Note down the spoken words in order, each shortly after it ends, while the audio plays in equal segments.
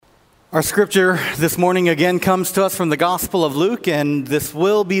Our scripture this morning again comes to us from the Gospel of Luke, and this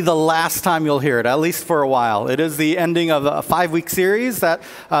will be the last time you'll hear it, at least for a while. It is the ending of a 5-week series that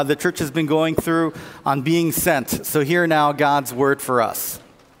the church has been going through on being sent. So hear now God's word for us.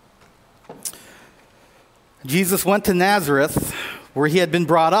 Jesus went to Nazareth, where he had been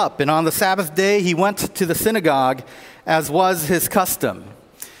brought up, and on the Sabbath day he went to the synagogue, as was his custom.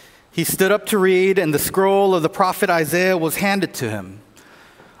 He stood up to read, and the scroll of the prophet Isaiah was handed to him.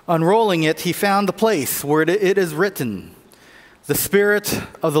 Unrolling it, he found the place where it is written, "The Spirit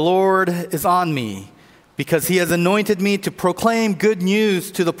of the Lord is on me, because he has anointed me to proclaim good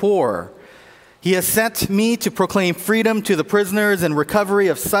news to the poor. He has sent me to proclaim freedom to the prisoners and recovery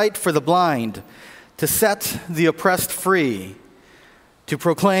of sight for the blind, to set the oppressed free, to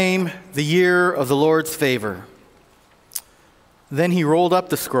proclaim the year of the Lord's favor." Then he rolled up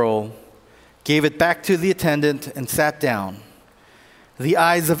the scroll, gave it back to the attendant, and sat down. The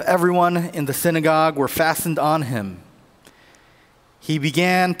eyes of everyone in the synagogue were fastened on him. He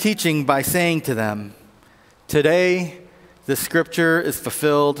began teaching by saying to them, "Today the scripture is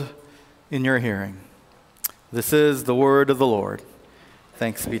fulfilled in your hearing." This is the word of the Lord.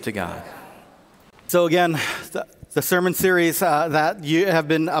 Thanks be to God. So again, the sermon series that you have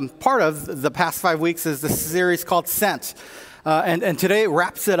been part of the past 5 weeks is the series called Sent. And today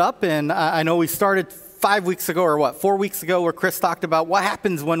wraps it up, and I know we started 5 weeks ago, or 4 weeks ago, where Chris talked about what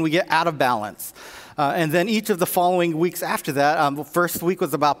happens when we get out of balance. And then each of the following weeks after that, first week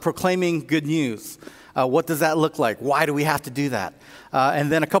was about proclaiming good news. What does that look like? Why do we have to do that?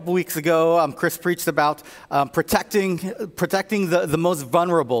 And then a couple weeks ago, Chris preached about protecting the most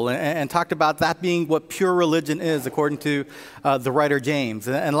vulnerable, and talked about that being what pure religion is, according to the writer James.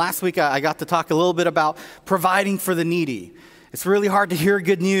 And last week, I got to talk a little bit about providing for the needy. It's really hard to hear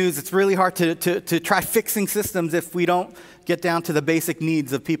good news. It's really hard to try fixing systems if we don't get down to the basic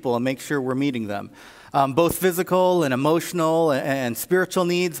needs of people and make sure we're meeting them. Both physical and emotional and spiritual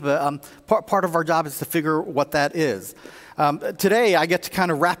needs, but part of our job is to figure what that is. Today, I get to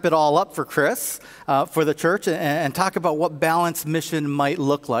kind of wrap it all up for Chris, for the church, and talk about what balanced mission might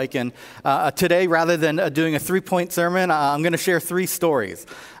look like. And today, rather than doing a 3-point sermon, I'm going to share 3 stories.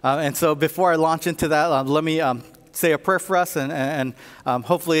 And so before I launch into that, let me say a prayer for us, and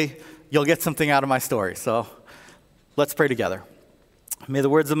hopefully you'll get something out of my story. So let's pray together. May the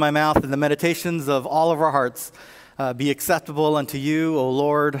words of my mouth and the meditations of all of our hearts be acceptable unto you, O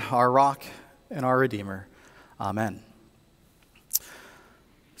Lord, our rock and our Redeemer. Amen.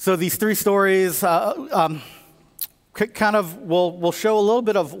 So these 3 stories kind of will show a little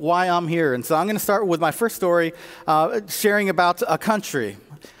bit of why I'm here. And so I'm going to start with my first story, sharing about a country.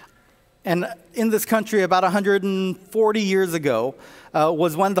 And in this country, about 140 years ago,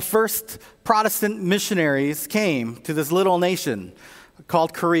 was when the first Protestant missionaries came to this little nation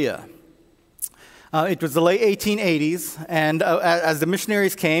called Korea. It was the late 1880s, and as the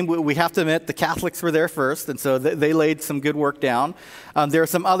missionaries came, we have to admit the Catholics were there first, and so they laid some good work down. There are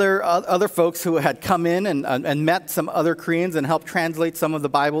some other folks who had come in and met some other Koreans and helped translate some of the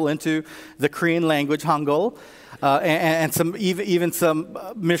Bible into the Korean language, Hangul. And even some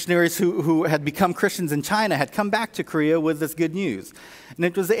missionaries who had become Christians in China had come back to Korea with this good news. And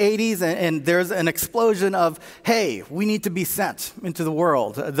it was the 80s, and there's an explosion of, hey, we need to be sent into the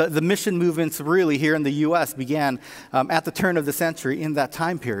world. The mission movements really here in the U.S. began at the turn of the century in that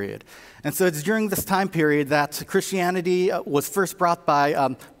time period. And so it's during this time period that Christianity was first brought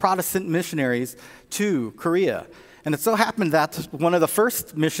by Protestant missionaries to Korea. And it so happened that one of the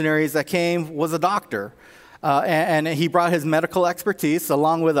first missionaries that came was a doctor. And he brought his medical expertise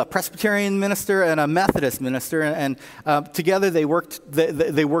along with a Presbyterian minister and a Methodist minister, and together they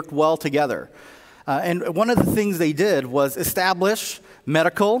worked well together. And one of the things they did was establish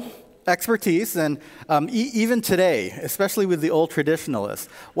medical expertise, and even today, especially with the old traditionalists,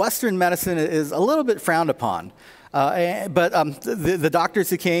 Western medicine is a little bit frowned upon. But the doctors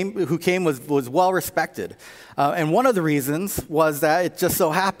who came was well respected. And one of the reasons was that it just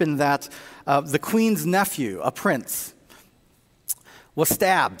so happened that the queen's nephew, a prince, was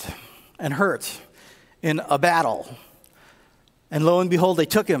stabbed and hurt in a battle. And lo and behold, they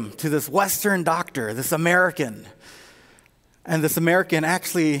took him to this Western doctor, this American. And this American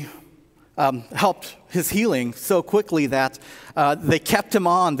actually helped his healing so quickly that they kept him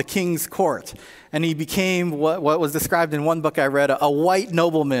on the king's court. And he became what was described in one book I read, a white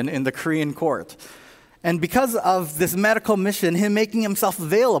nobleman in the Korean court. And because of this medical mission, him making himself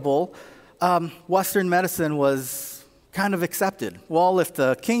available, Western medicine was kind of accepted. Well, if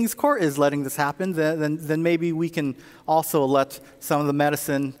the king's court is letting this happen, then maybe we can also let some of the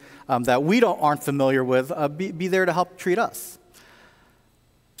medicine that we aren't familiar with be there to help treat us.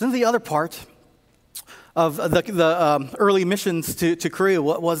 Then the other part of the early missions to Korea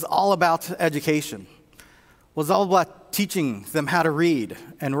was all about education, was all about teaching them how to read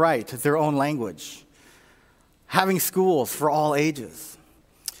and write their own language, having schools for all ages.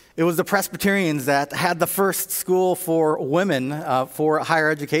 It was the Presbyterians that had the first school for women for higher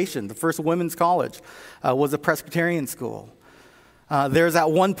education. The first women's college was a Presbyterian school. There's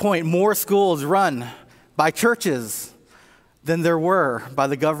at one point more schools run by churches than there were by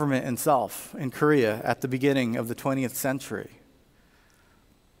the government itself in Korea at the beginning of the 20th century.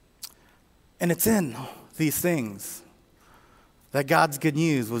 And it's in these things that God's good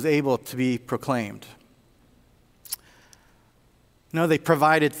news was able to be proclaimed. They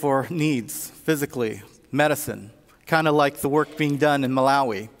provided for needs physically, medicine, kind of like the work being done in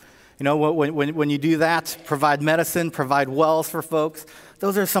Malawi. When you do that, provide medicine, provide wells for folks,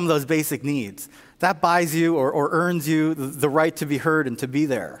 those are some of those basic needs. That buys you or earns you the right to be heard and to be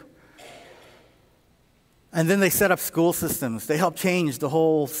there. And then they set up school systems. They helped change the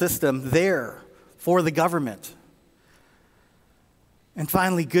whole system there for the government. And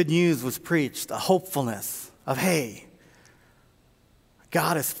finally, good news was preached, a hopefulness of, hey,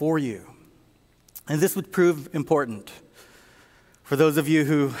 God is for you. And this would prove important. For those of you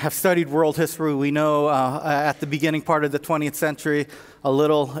who have studied world history, we know at the beginning part of the 20th century, a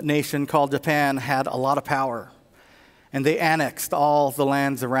little nation called Japan had a lot of power. And they annexed all the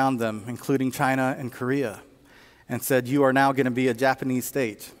lands around them, including China and Korea, and said, you are now going to be a Japanese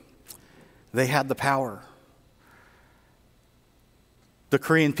state. They had the power. The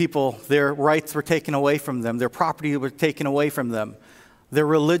Korean people, their rights were taken away from them. Their property was taken away from them. Their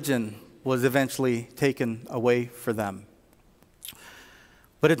religion was eventually taken away from them.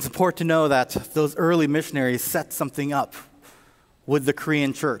 But it's important to know that those early missionaries set something up with the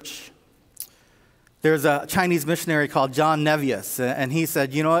Korean church. There's a Chinese missionary called John Nevius, and he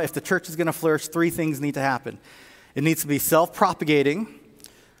said, if the church is going to flourish, three things need to happen. It needs to be self-propagating,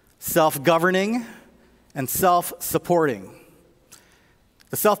 self-governing, and self-supporting.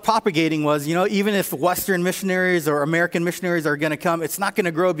 The self-propagating was, even if Western missionaries or American missionaries are going to come, it's not going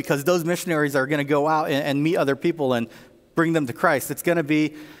to grow because those missionaries are going to go out and meet other people and bring them to Christ. It's going to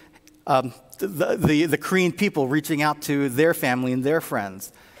be the Korean people reaching out to their family and their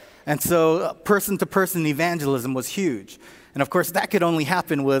friends. And so person-to-person evangelism was huge. And of course, that could only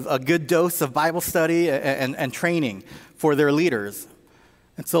happen with a good dose of Bible study and training for their leaders.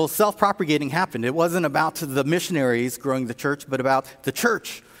 And so self-propagating happened. It wasn't about the missionaries growing the church, but about the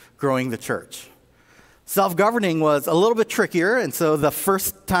church growing the church. Self-governing was a little bit trickier, and so the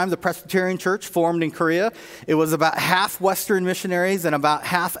first time the Presbyterian Church formed in Korea, it was about half Western missionaries and about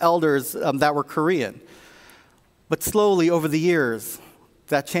half elders that were Korean. But slowly over the years,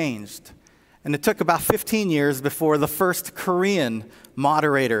 that changed. And it took about 15 years before the first Korean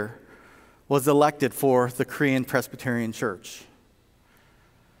moderator was elected for the Korean Presbyterian Church.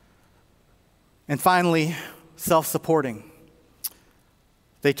 And finally, self-supporting.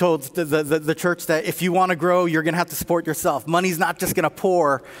 They told the church that if you want to grow, you're going to have to support yourself. Money's not just going to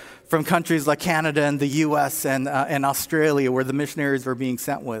pour from countries like Canada and the U.S. and Australia, where the missionaries were being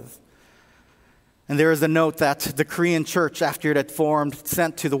sent with. And there is a note that the Korean church, after it had formed,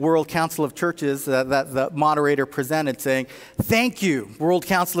 sent to the World Council of Churches that the moderator presented, saying, "Thank you, World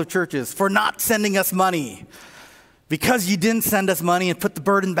Council of Churches, for not sending us money. Because you didn't send us money and put the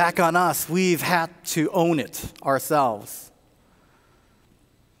burden back on us, we've had to own it ourselves."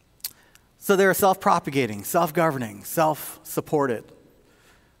 So they were self-propagating, self-governing, self-supported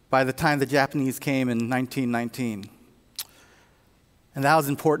by the time the Japanese came in 1919. And that was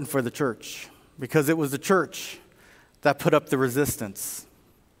important for the church because it was the church that put up the resistance.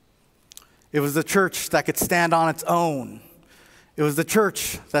 It was the church that could stand on its own. It was the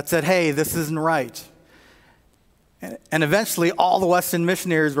church that said, hey, this isn't right. And eventually all the Western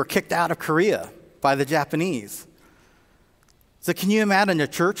missionaries were kicked out of Korea by the Japanese. So can you imagine a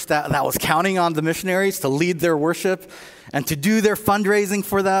church that was counting on the missionaries to lead their worship and to do their fundraising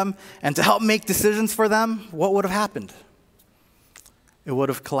for them and to help make decisions for them? What would have happened? It would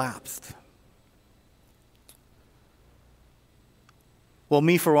have collapsed. Well,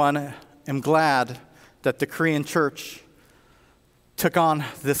 me for one, am glad that the Korean church took on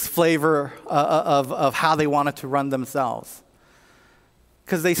this flavor of how they wanted to run themselves,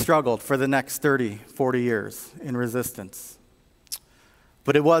 because they struggled for the next 30, 40 years in resistance.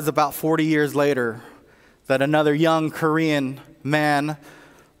 But it was about 40 years later that another young Korean man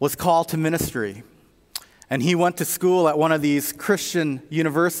was called to ministry. And he went to school at one of these Christian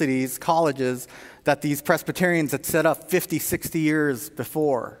universities, colleges, that these Presbyterians had set up 50, 60 years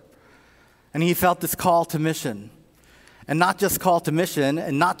before. And he felt this call to mission. And not just call to mission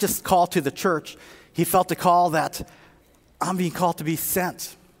and not just call to the church. He felt a call that I'm being called to be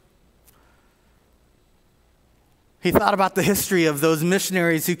sent. He thought about the history of those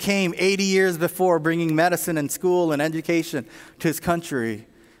missionaries who came 80 years before, bringing medicine and school and education to his country,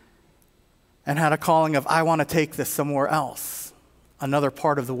 and had a calling of, I want to take this somewhere else, another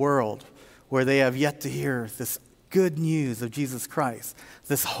part of the world where they have yet to hear this good news of Jesus Christ,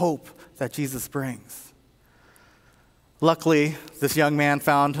 this hope that Jesus brings. Luckily, this young man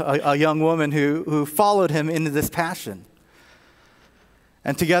found a young woman who followed him into this passion.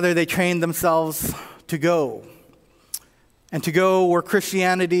 And together they trained themselves to go. And to go where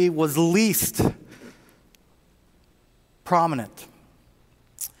Christianity was least prominent.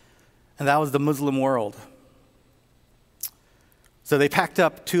 And that was the Muslim world. So they packed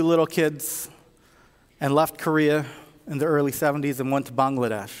up 2 little kids and left Korea in the early 70s and went to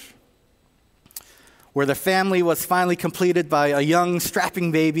Bangladesh, where their family was finally completed by a young,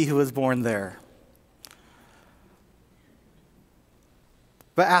 strapping baby who was born there.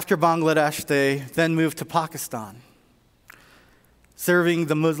 But after Bangladesh, they then moved to Pakistan, serving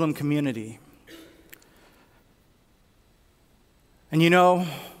the Muslim community. And you know,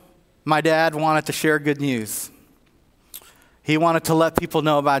 my dad wanted to share good news. He wanted to let people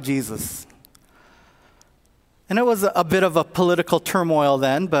know about Jesus. And it was a bit of a political turmoil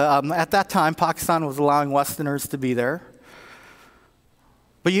then, but at that time, Pakistan was allowing Westerners to be there.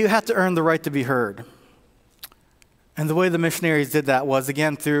 But you had to earn the right to be heard. And the way the missionaries did that was,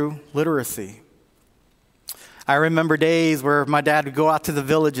 again, through literacy. I remember days where my dad would go out to the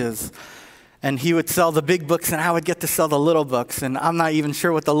villages and he would sell the big books and I would get to sell the little books. And I'm not even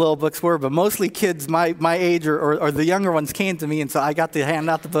sure what the little books were, but mostly kids my age or the younger ones came to me. And so I got to hand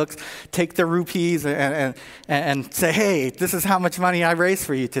out the books, take the rupees and say, hey, this is how much money I raised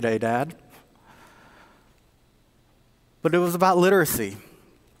for you today, Dad. But it was about literacy.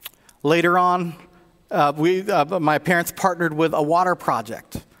 Later on, my parents partnered with a water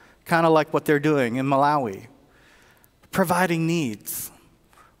project, kind of like what they're doing in Malawi. Providing needs,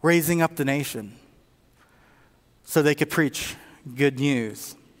 raising up the nation so they could preach good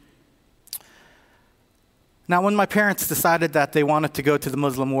news. Now, when my parents decided that they wanted to go to the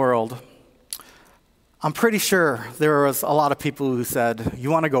Muslim world, I'm pretty sure there was a lot of people who said, you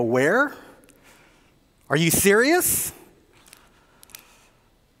want to go where? Are you serious?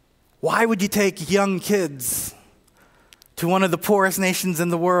 Why would you take young kids to one of the poorest nations in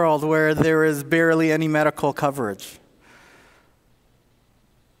the world where there is barely any medical coverage?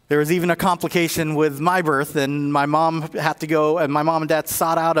 There was even a complication with my birth, and my mom had to go, and my mom and dad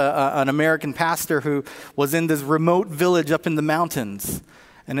sought out an American pastor who was in this remote village up in the mountains.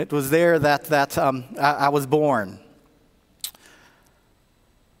 And it was there that I was born.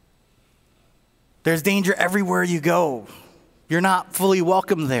 There's danger everywhere you go. You're not fully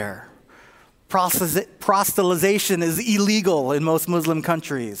welcome there. Proselytization is illegal in most Muslim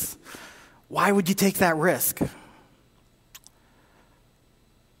countries. Why would you take that risk?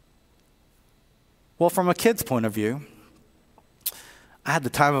 Well, from a kid's point of view, I had the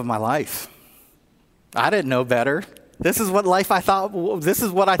time of my life. I didn't know better. This is what I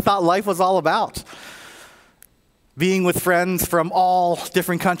thought life was all about. Being with friends from all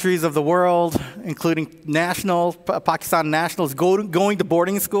different countries of the world, including Pakistan nationals, going to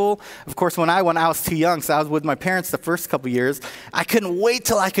boarding school. Of course, when I went, I was too young, so I was with my parents the first couple years. I couldn't wait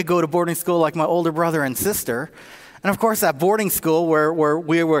till I could go to boarding school like my older brother and sister. And of course, at boarding school, where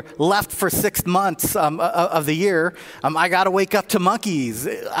we were left for 6 months of the year, I got to wake up to monkeys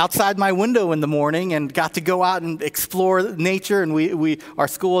outside my window in the morning and got to go out and explore nature. And our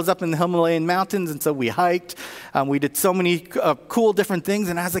school was up in the Himalayan mountains, and so we hiked. We did so many cool different things.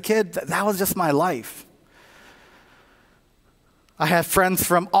 And as a kid, that was just my life. I had friends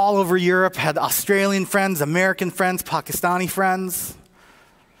from all over Europe, had Australian friends, American friends, Pakistani friends.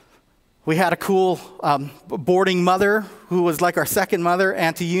 We had a cool boarding mother who was like our second mother,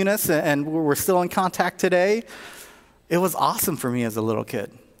 Auntie Eunice, and we're still in contact today. It was awesome for me as a little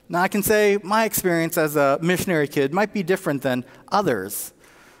kid. Now, I can say my experience as a missionary kid might be different than others.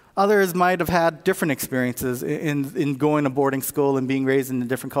 Others might have had different experiences in going to boarding school and being raised in a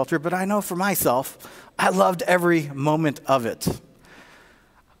different culture, but I know for myself, I loved every moment of it.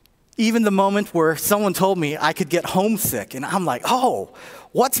 Even the moment where someone told me I could get homesick, and I'm like, oh,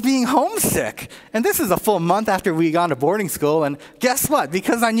 what's being homesick? And this is a full month after we gone to boarding school, and guess what?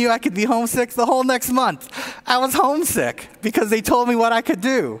 Because I knew I could be homesick the whole next month, I was homesick because they told me what I could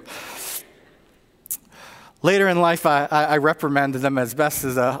do. Later in life, I reprimanded them as best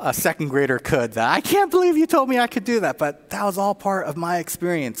as a second grader could. That I can't believe you told me I could do that, but that was all part of my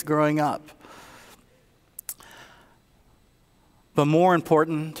experience growing up. But more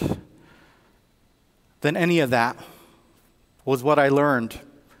important than any of that was what I learned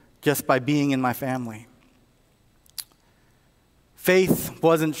just by being in my family. Faith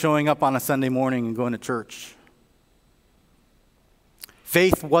wasn't showing up on a Sunday morning and going to church.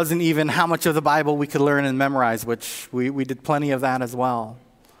 Faith wasn't even how much of the Bible we could learn and memorize, which we did plenty of that as well.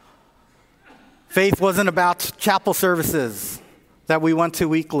 Faith wasn't about chapel services that we went to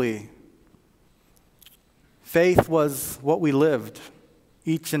weekly. Faith was what we lived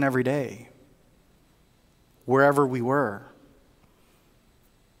each and every day, wherever we were.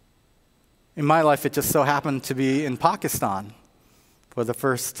 In my life, it just so happened to be in Pakistan for the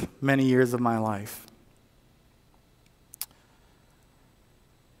first many years of my life.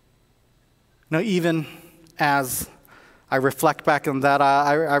 Now, even as I reflect back on that,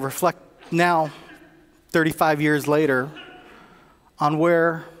 I reflect now, 35 years later, on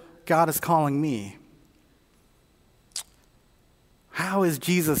where God is calling me. How is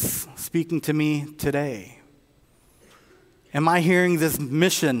Jesus speaking to me today? Am I hearing this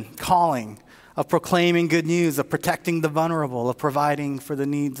mission calling of proclaiming good news, of protecting the vulnerable, of providing for the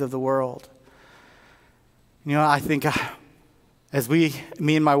needs of the world? You know, I think as me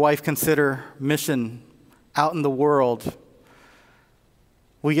and my wife consider mission out in the world,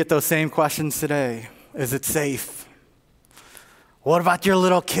 we get those same questions today. Is it safe? What about your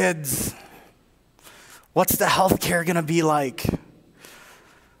little kids? What's the health care going to be like?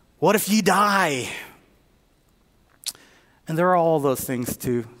 What if you die? And there are all those things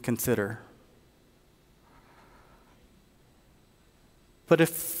to consider. But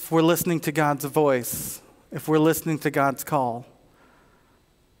if we're listening to God's voice, if we're listening to God's call,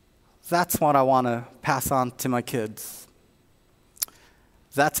 that's what I want to pass on to my kids.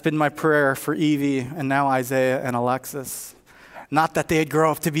 That's been my prayer for Evie and now Isaiah and Alexis. Not that they'd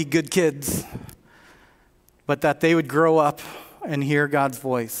grow up to be good kids, but that they would grow up and hear God's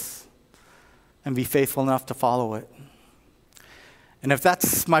voice and be faithful enough to follow it. And if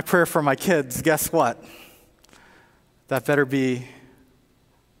that's my prayer for my kids, guess what? That better be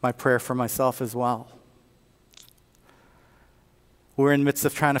my prayer for myself as well. We're in the midst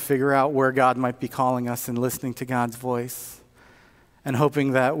of trying to figure out where God might be calling us and listening to God's voice and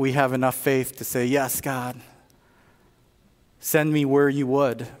hoping that we have enough faith to say, yes, God, send me where you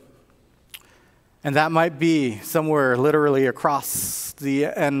would. And that might be somewhere literally across the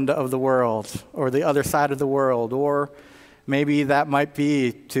end of the world or the other side of the world, or maybe that might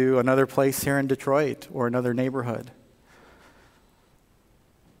be to another place here in Detroit or another neighborhood.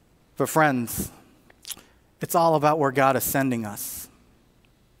 But friends, it's all about where God is sending us.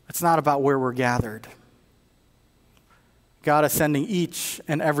 It's not about where we're gathered. God is sending each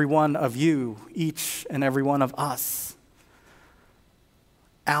and every one of you, each and every one of us,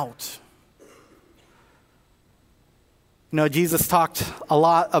 out. You know, Jesus talked a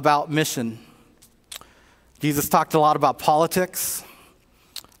lot about mission. Jesus talked a lot about politics,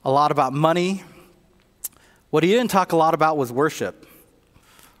 a lot about money. What he didn't talk a lot about was worship.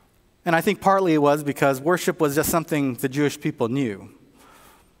 And I think partly it was because worship was just something the Jewish people knew.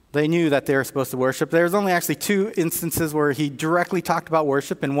 They knew that they were supposed to worship. There's only actually 2 instances where he directly talked about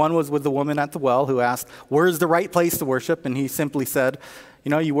worship, and one was with the woman at the well who asked, where's the right place to worship? And he simply said,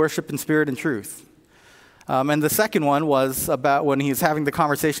 you worship in spirit and truth. And the second one was about when he's having the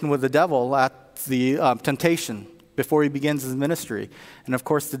conversation with the devil at the temptation before he begins his ministry. And of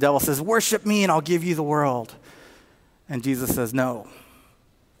course the devil says, worship me and I'll give you the world. And Jesus says, no,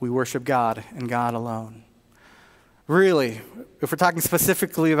 we worship God and God alone. Really, if we're talking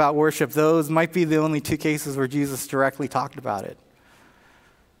specifically about worship, those might be the only 2 cases where Jesus directly talked about it.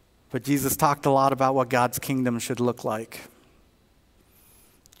 But Jesus talked a lot about what God's kingdom should look like.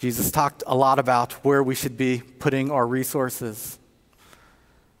 Jesus talked a lot about where we should be putting our resources,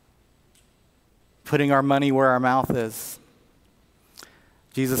 putting our money where our mouth is.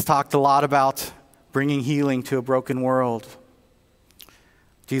 Jesus talked a lot about bringing healing to a broken world.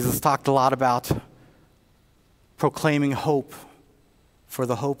 Jesus talked a lot about proclaiming hope for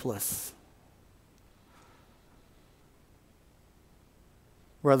the hopeless.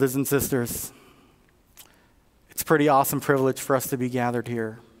 Brothers and sisters, it's a pretty awesome privilege for us to be gathered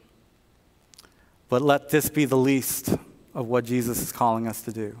here. But let this be the least of what Jesus is calling us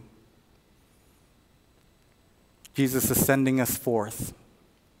to do. Jesus is sending us forth.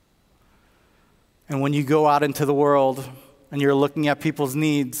 And when you go out into the world and you're looking at people's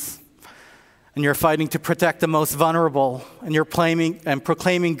needs, and you're fighting to protect the most vulnerable, and you're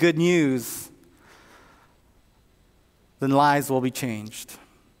proclaiming good news, then lives will be changed.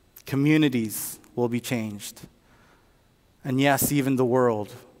 Communities will be changed. And yes, even the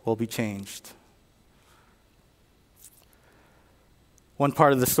world will be changed. One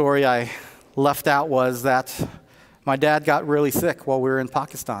part of the story I left out was that my dad got really sick while we were in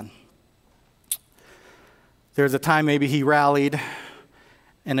Pakistan. There was a time maybe he rallied,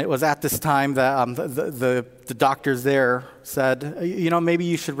 and it was at this time that the doctors there said, maybe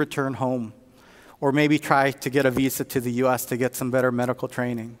you should return home, or maybe try to get a visa to the U.S. to get some better medical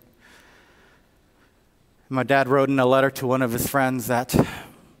training. My dad wrote in a letter to one of his friends that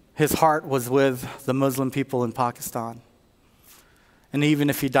his heart was with the Muslim people in Pakistan. And even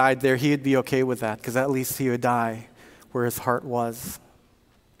if he died there, he'd be okay with that, because at least he would die where his heart was.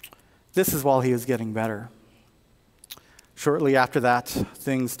 This is while he was getting better. Shortly after that,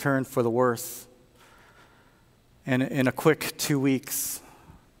 things turned for the worse. And in a quick 2 weeks,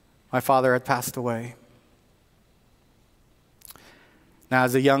 my father had passed away. Now,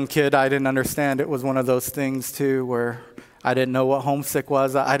 as a young kid, I didn't understand. It was one of those things, too, where I didn't know what homesick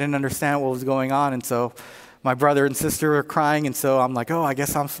was. I didn't understand what was going on, and so my brother and sister were crying, and so I'm like, I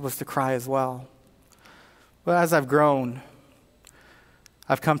guess I'm supposed to cry as well. But as I've grown,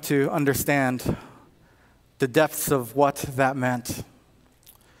 I've come to understand the depths of what that meant.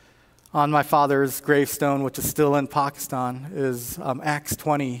 On my father's gravestone, which is still in Pakistan, is Acts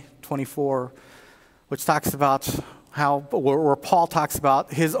 20:24, which talks about where Paul talks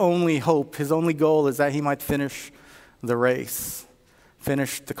about his only hope, his only goal is that he might finish the race,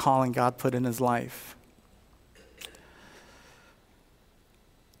 finish the calling God put in his life.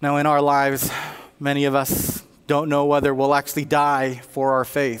 Now, in our lives, many of us don't know whether we'll actually die for our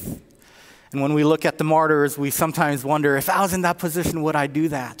faith. And when we look at the martyrs, we sometimes wonder, if I was in that position, would I do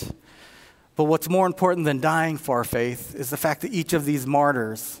that? But what's more important than dying for our faith is the fact that each of these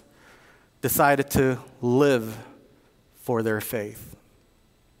martyrs decided to live for their faith.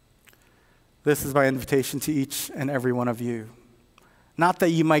 This is my invitation to each and every one of you. Not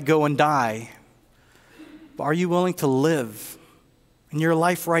that you might go and die, but are you willing to live? In your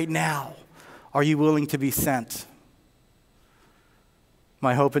life right now, are you willing to be sent?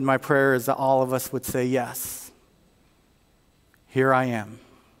 My hope and my prayer is that all of us would say, yes, here I am.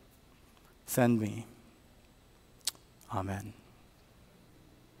 Send me. Amen.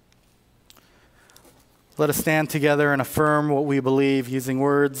 Let us stand together and affirm what we believe using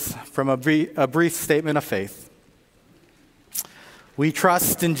words from a brief statement of faith. We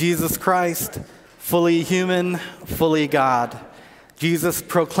trust in Jesus Christ, fully human, fully God. Jesus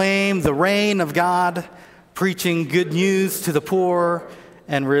proclaimed the reign of God, preaching good news to the poor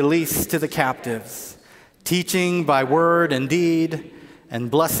and release to the captives, teaching by word and deed, and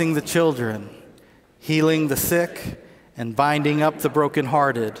blessing the children, healing the sick and binding up the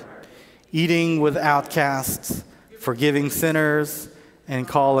brokenhearted, eating with outcasts, forgiving sinners, and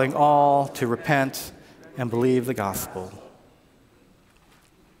calling all to repent and believe the gospel.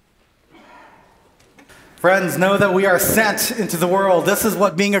 Friends, know that we are sent into the world. This is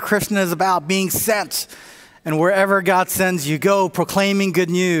what being a Christian is about, being sent. And wherever God sends you, go proclaiming good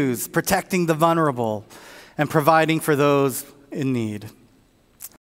news, protecting the vulnerable, and providing for those in need.